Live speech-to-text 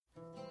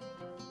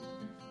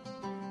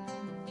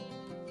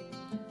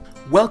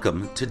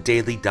Welcome to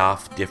Daily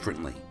Daf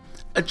Differently,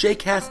 a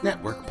JCast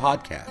Network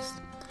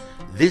podcast.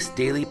 This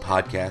daily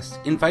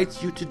podcast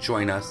invites you to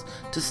join us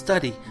to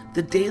study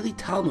the daily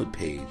Talmud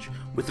page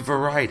with a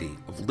variety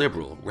of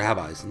liberal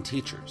rabbis and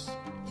teachers.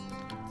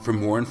 For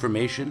more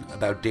information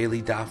about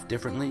Daily Daf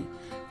Differently,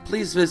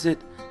 please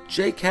visit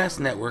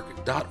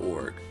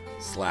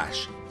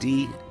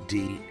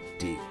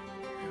jcastnetwork.org/DDD.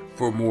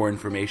 For more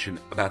information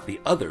about the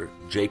other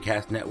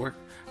JCast Network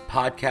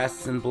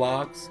podcasts and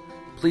blogs,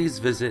 please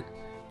visit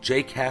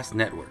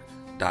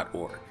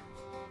jcastnetwork.org.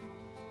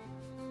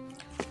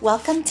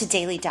 Welcome to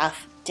Daily Daf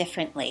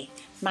Differently.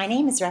 My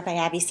name is Rabbi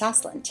Abby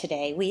Soslin.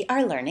 Today we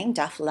are learning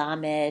Daf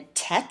Lamed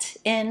Tet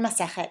in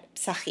Masechet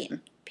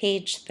Psachim,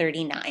 page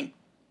 39.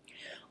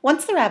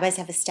 Once the rabbis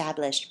have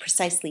established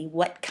precisely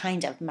what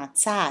kind of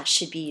matzah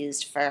should be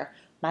used for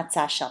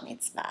matzah shel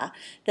mitzvah,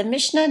 the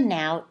Mishnah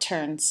now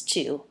turns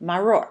to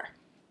maror.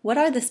 What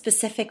are the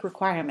specific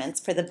requirements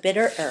for the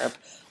bitter herb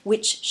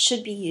which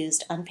should be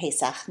used on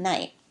Pesach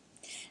night?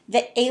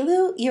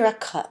 Ve'elu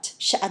yirakot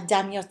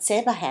she'adam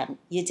yotze bahem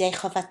yidei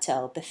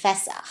chovato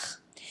b'Pesach.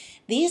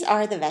 These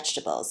are the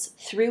vegetables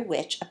through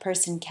which a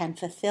person can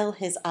fulfill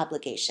his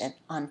obligation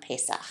on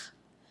Pesach.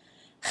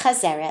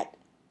 Chazeret,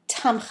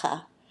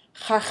 tamcha,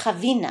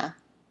 charchavina,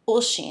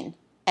 ulshin,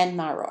 and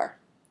maror.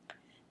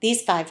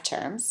 These 5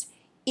 terms,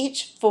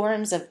 each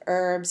forms of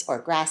herbs or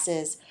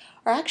grasses,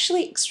 are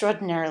actually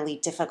extraordinarily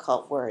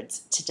difficult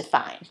words to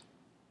define.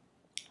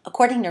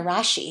 According to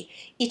Rashi,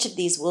 each of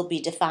these will be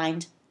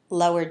defined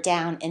lower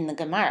down in the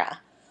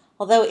Gemara,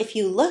 although if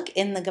you look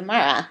in the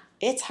Gemara,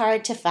 it's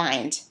hard to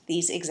find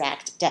these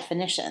exact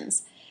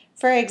definitions.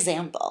 For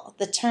example,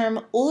 the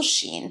term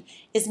ulshin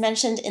is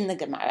mentioned in the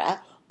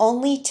Gemara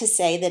only to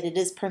say that it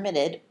is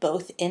permitted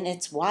both in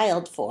its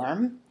wild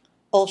form,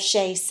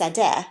 olshei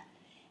sadeh,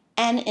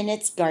 and in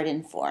its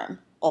garden form,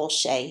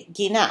 olshei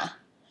gina.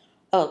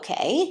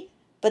 Okay,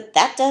 but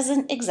that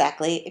doesn't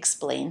exactly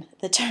explain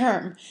the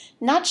term.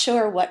 Not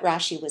sure what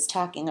Rashi was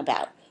talking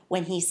about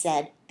when he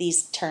said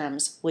these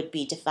terms would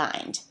be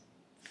defined.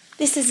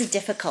 This is a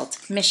difficult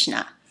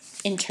Mishnah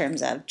in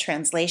terms of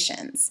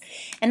translations,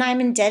 and I'm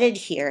indebted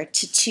here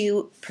to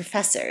 2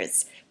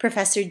 professors,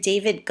 Professor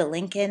David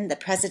Galinkin, the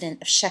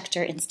president of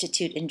Schechter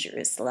Institute in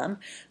Jerusalem,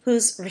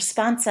 whose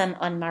responsum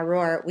on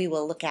maror we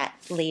will look at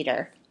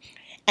later,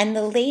 and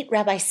the late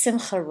Rabbi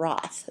Simcha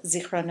Roth,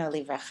 Zichrono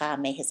Livracha,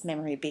 may his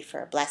memory be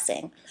for a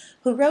blessing,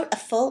 who wrote a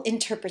full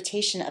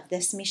interpretation of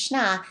this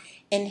Mishnah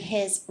in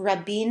his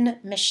Rabbin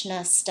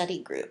Mishnah study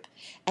group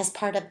as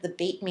part of the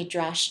Beit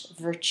Midrash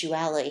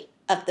Virtuale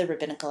of the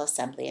Rabbinical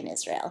Assembly in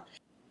Israel.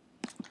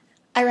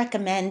 I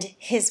recommend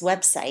his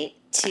website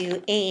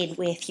to aid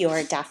with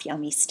your Daf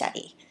Yomi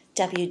study,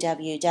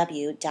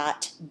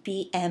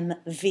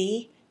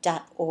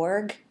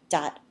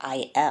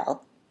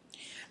 www.bmv.org.il.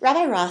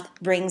 Rabbi Roth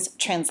brings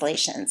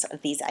translations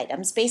of these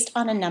items based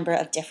on a number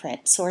of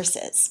different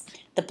sources: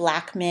 the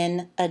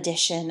Blackman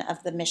edition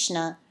of the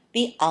Mishnah,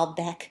 the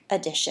Albeck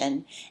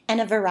edition, and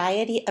a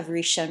variety of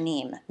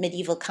Rishonim,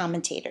 medieval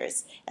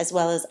commentators, as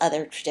well as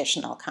other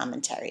traditional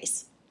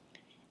commentaries.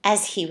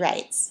 As he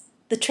writes,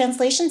 the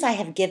translations I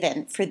have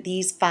given for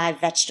these 5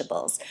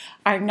 vegetables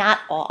are not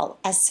all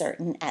as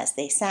certain as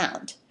they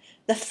sound.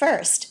 The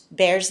first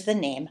bears the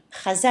name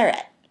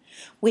chazeret,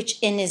 which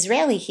in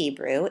Israeli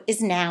Hebrew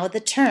is now the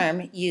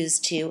term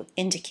used to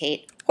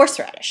indicate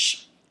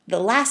horseradish,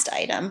 the last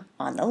item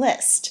on the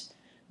list,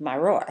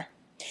 maror.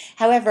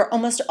 However,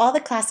 almost all the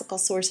classical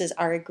sources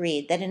are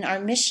agreed that in our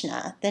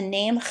Mishnah, the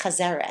name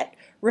chazeret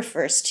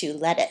refers to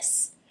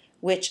lettuce,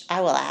 which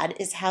I will add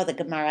is how the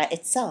Gemara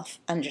itself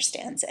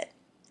understands it.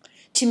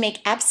 To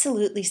make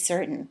absolutely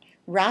certain,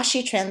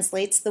 Rashi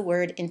translates the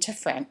word into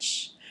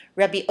French,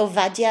 Rabbi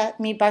Ovadia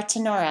mi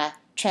Bartanora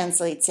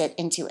translates it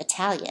into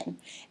Italian,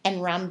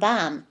 and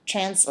Rambam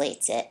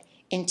translates it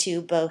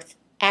into both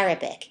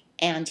Arabic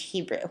and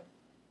Hebrew.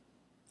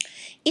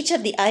 Each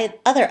of the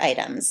other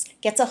items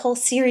gets a whole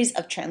series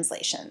of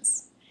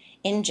translations.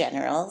 In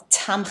general,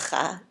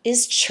 tamcha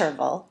is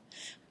chervil,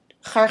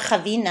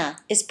 charchavina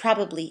is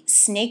probably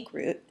snake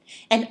root,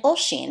 and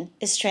olshin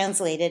is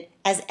translated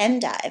as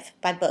endive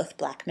by both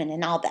Blackman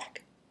and Albeck.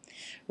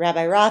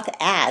 Rabbi Roth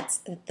adds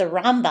that the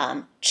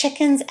Rambam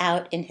chickens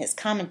out in his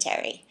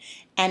commentary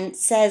and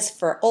says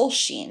for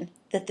olshin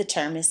that the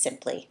term is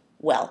simply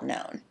well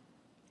known.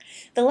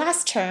 The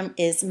last term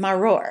is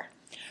maror.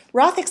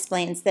 Roth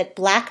explains that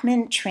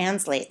Blackman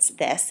translates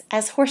this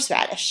as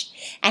horseradish,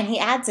 and he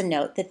adds a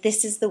note that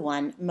this is the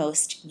one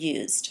most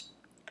used.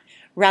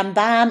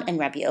 Rambam and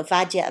Rabbi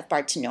Ovadia of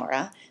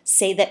Bartanora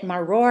say that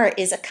maror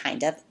is a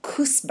kind of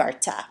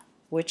kusbarta,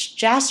 which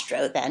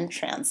Jastrow then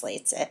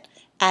translates it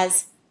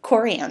as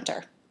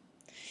coriander.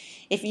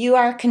 If you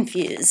are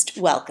confused,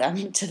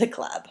 welcome to the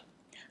club.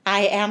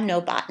 I am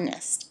no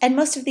botanist, and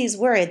most of these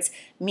words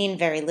mean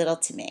very little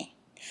to me.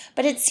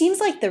 But it seems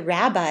like the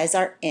rabbis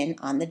are in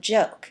on the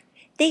joke.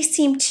 They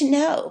seem to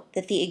know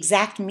that the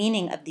exact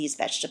meaning of these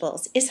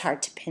vegetables is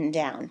hard to pin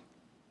down.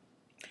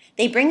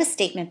 They bring a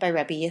statement by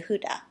Rabbi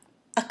Yehuda,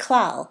 a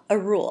klal, a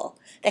rule,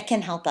 that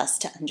can help us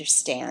to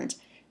understand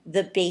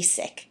the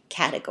basic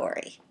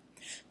category.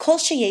 Kol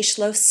sheyesh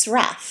lo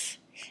sraf,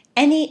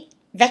 any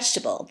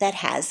vegetable that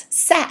has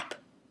sap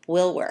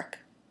will work.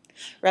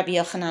 Rabbi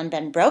Yochanan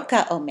ben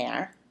Broka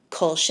omer,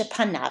 kol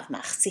shepanav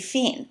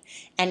machsifin,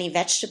 any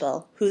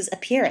vegetable whose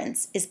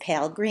appearance is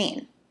pale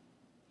green.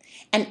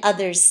 And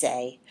others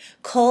say,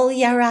 kol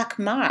yarak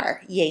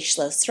mar yesh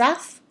lo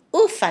sraf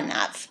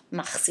ufanav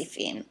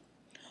machsifin.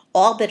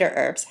 All bitter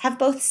herbs have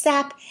both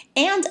sap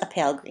and a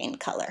pale green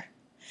color.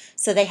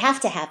 So they have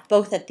to have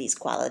both of these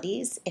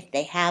qualities. If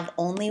they have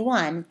only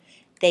one,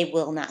 they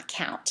will not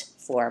count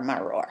for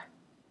maror.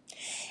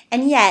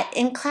 And yet,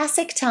 in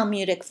classic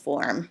Talmudic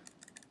form,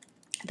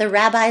 the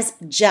rabbis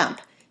jump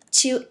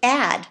to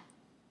add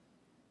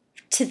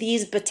to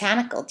these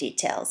botanical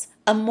details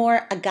a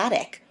more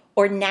agadic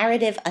or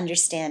narrative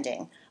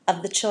understanding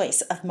of the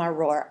choice of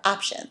maror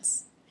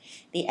options.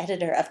 The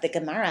editor of the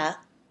Gemara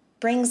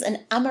brings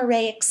an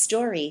Amaraic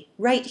story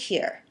right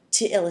here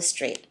to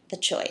illustrate the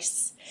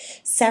choice.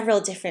 Several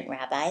different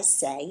rabbis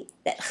say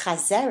that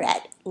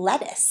chazeret,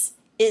 lettuce,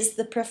 is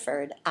the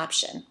preferred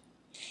option.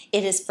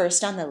 It is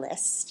first on the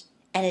list,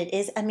 and it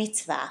is a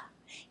mitzvah,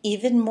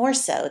 even more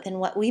so than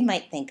what we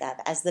might think of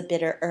as the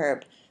bitter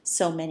herb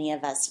so many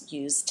of us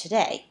use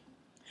today.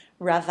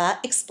 Rava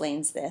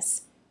explains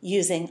this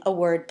using a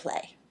word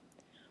play.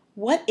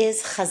 What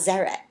is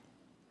chazeret?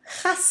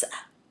 Chasa,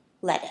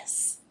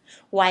 lettuce.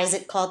 Why is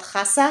it called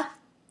chasa?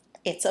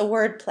 It's a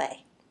word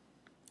play.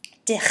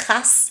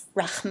 Dechas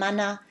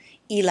rachmana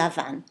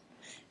ilavan.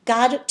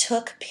 God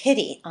took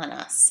pity on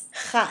us,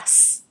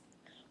 chas,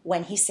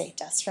 when he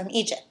saved us from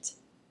Egypt.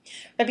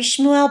 Rabbi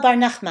Shmuel bar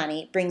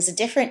Nachmani brings a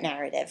different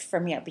narrative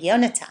from Rabbi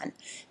Yonatan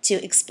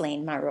to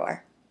explain maror.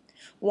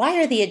 Why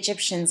are the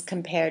Egyptians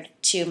compared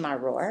to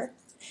maror?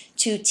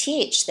 To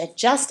teach that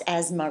just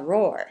as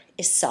maror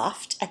is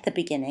soft at the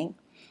beginning,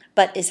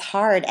 but is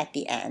hard at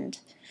the end,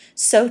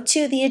 so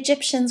too the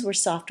Egyptians were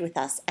soft with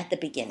us at the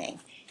beginning,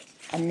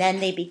 and then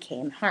they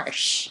became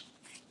harsh.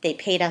 They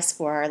paid us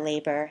for our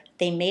labor,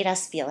 they made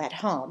us feel at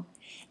home,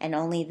 and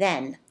only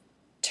then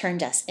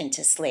turned us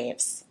into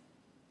slaves.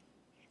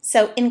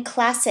 So in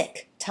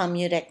classic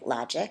Talmudic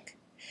logic,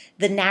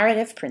 the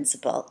narrative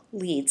principle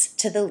leads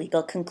to the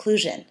legal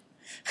conclusion.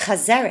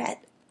 Chazeret,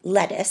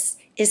 lettuce,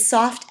 is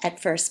soft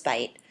at first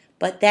bite,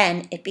 but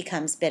then it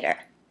becomes bitter.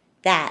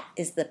 That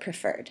is the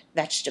preferred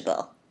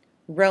vegetable.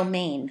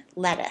 Romaine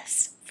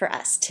lettuce for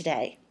us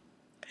today.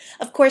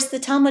 Of course, the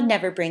Talmud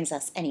never brings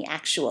us any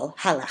actual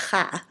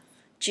halacha,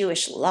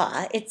 Jewish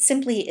law. It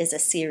simply is a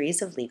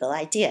series of legal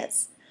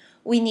ideas.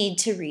 We need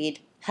to read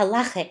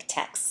halachic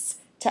texts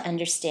to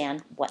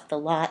understand what the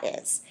law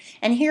is.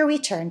 And here we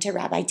turn to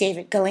Rabbi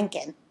David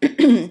Galinkin,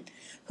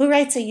 who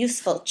writes a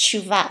useful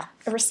tshuva,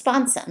 a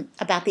responsum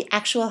about the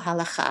actual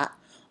halacha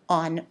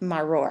on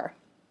maror.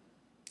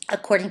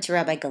 According to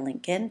Rabbi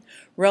Galinkin,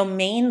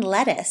 romaine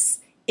lettuce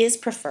is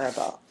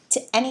preferable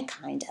to any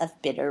kind of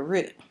bitter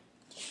root.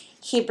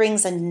 He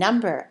brings a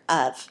number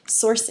of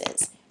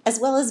sources, as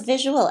well as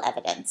visual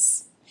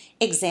evidence,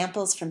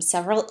 examples from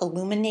several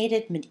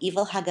illuminated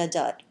medieval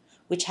Haggadot,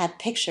 which have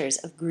pictures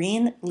of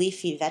green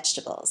leafy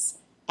vegetables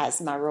as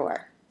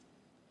maror.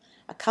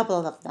 A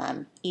couple of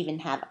them even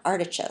have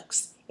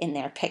artichokes in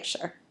their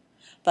picture,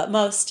 but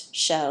most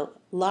show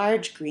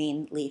large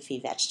green leafy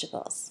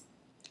vegetables.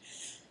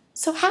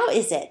 So how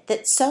is it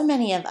that so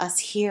many of us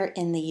here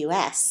in the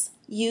U.S.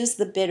 use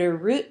the bitter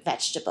root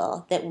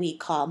vegetable that we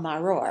call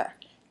maror,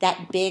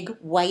 that big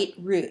white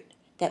root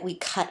that we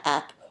cut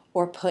up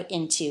or put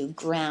into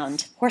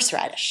ground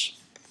horseradish?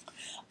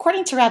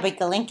 According to Rabbi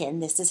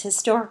Galinkin, this is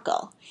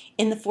historical.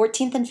 In the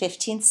 14th and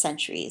 15th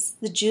centuries,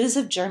 the Jews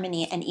of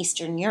Germany and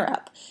Eastern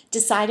Europe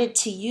decided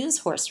to use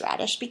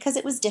horseradish because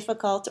it was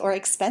difficult or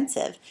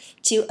expensive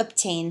to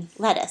obtain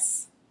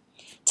lettuce.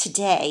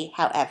 Today,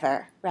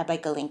 however, Rabbi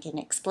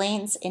Galinkin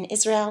explains, in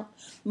Israel,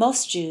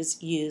 most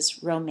Jews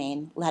use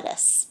romaine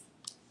lettuce.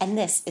 And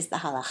this is the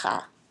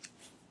halacha.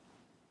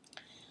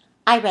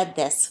 I read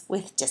this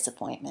with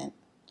disappointment.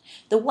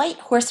 The white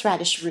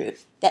horseradish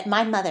root that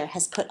my mother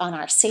has put on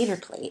our Seder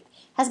plate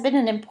has been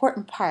an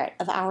important part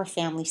of our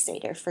family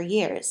Seder for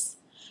years.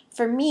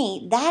 For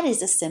me, that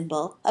is a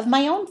symbol of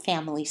my own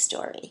family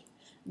story.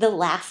 The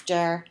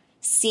laughter,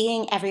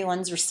 seeing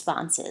everyone's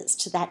responses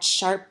to that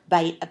sharp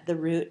bite of the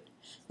root,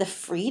 the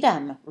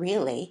freedom,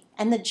 really,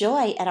 and the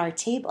joy at our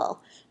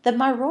table. The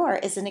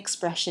maror is an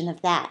expression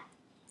of that.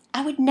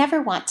 I would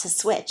never want to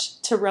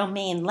switch to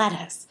romaine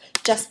lettuce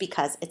just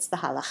because it's the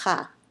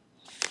halacha.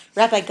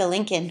 Rabbi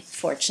Galinkin,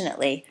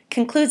 fortunately,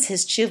 concludes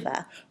his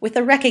tshuva with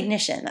a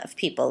recognition of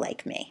people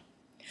like me.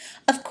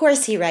 Of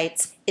course, he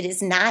writes, it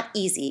is not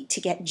easy to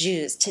get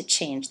Jews to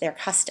change their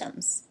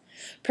customs.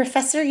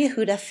 Professor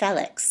Yehuda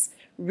Felix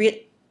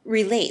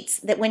relates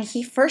that when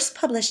he first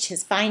published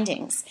his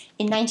findings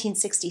in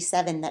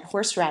 1967 that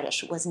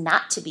horseradish was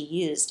not to be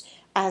used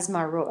as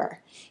maror,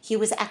 he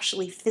was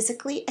actually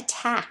physically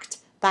attacked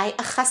by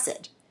a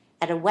chassid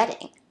at a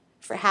wedding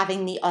for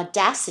having the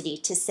audacity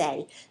to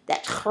say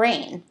that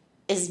chrein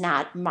is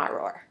not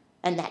maror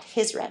and that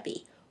his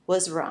Rebbe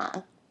was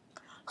wrong.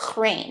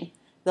 Chrein,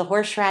 the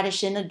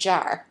horseradish in a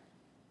jar,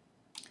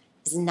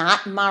 is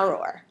not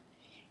maror.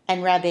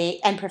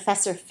 And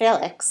Professor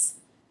Felix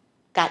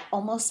got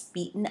almost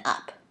beaten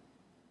up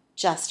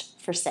just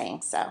for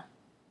saying so.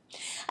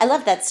 I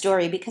love that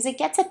story because it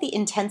gets at the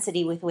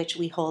intensity with which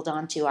we hold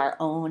on to our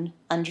own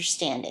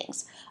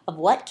understandings of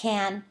what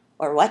can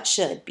or what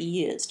should be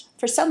used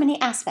for so many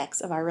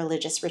aspects of our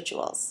religious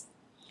rituals.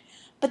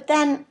 But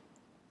then,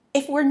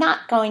 if we're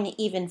not going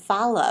to even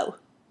follow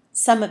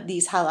some of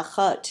these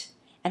halachot,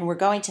 and we're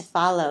going to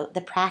follow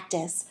the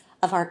practice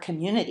of our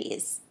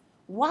communities,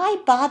 why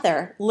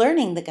bother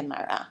learning the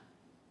Gemara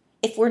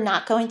if we're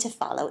not going to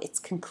follow its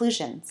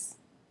conclusions?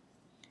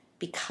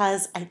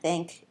 Because I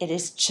think it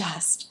is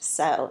just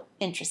so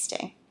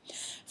interesting.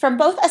 From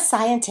both a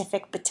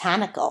scientific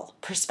botanical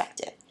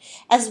perspective,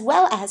 as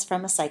well as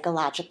from a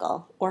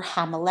psychological or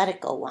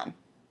homiletical one.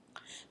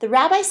 The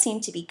rabbis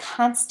seem to be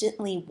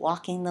constantly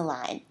walking the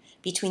line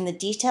between the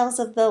details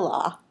of the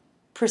law,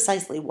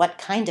 precisely what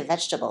kind of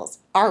vegetables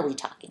are we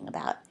talking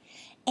about,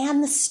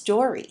 and the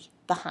story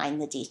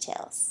behind the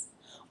details.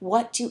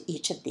 What do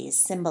each of these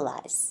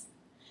symbolize?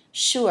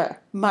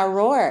 Sure,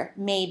 maror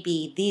may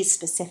be these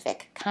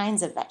specific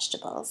kinds of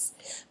vegetables,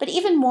 but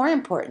even more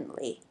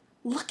importantly,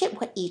 look at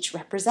what each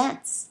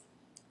represents.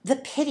 The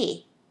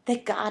pity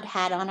that God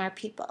had on our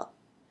people,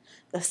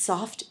 the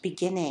soft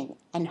beginning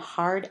and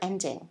hard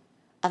ending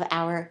of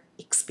our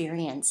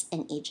experience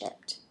in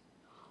Egypt.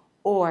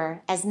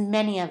 Or, as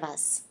many of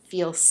us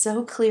feel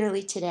so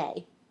clearly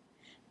today,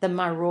 the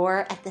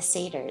maror at the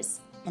Seders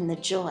and the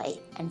joy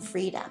and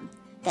freedom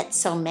that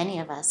so many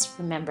of us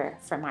remember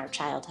from our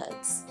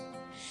childhoods.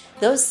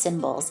 Those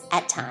symbols,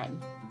 at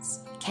times,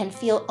 can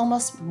feel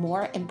almost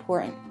more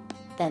important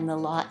than the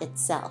law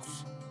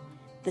itself.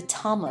 The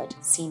Talmud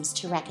seems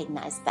to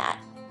recognize that.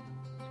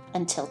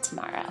 Until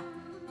tomorrow.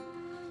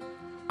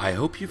 I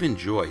hope you've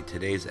enjoyed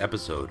today's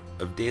episode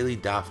of Daily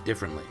Daf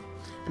Differently,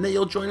 and that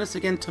you'll join us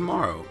again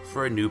tomorrow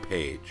for a new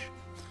page.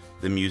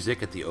 The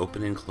music at the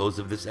open and close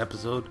of this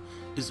episode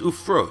is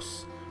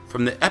Ufros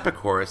from the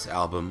Epichorus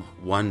album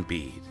One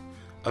Bead,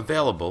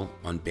 available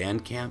on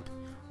Bandcamp,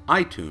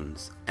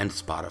 iTunes, and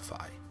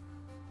Spotify.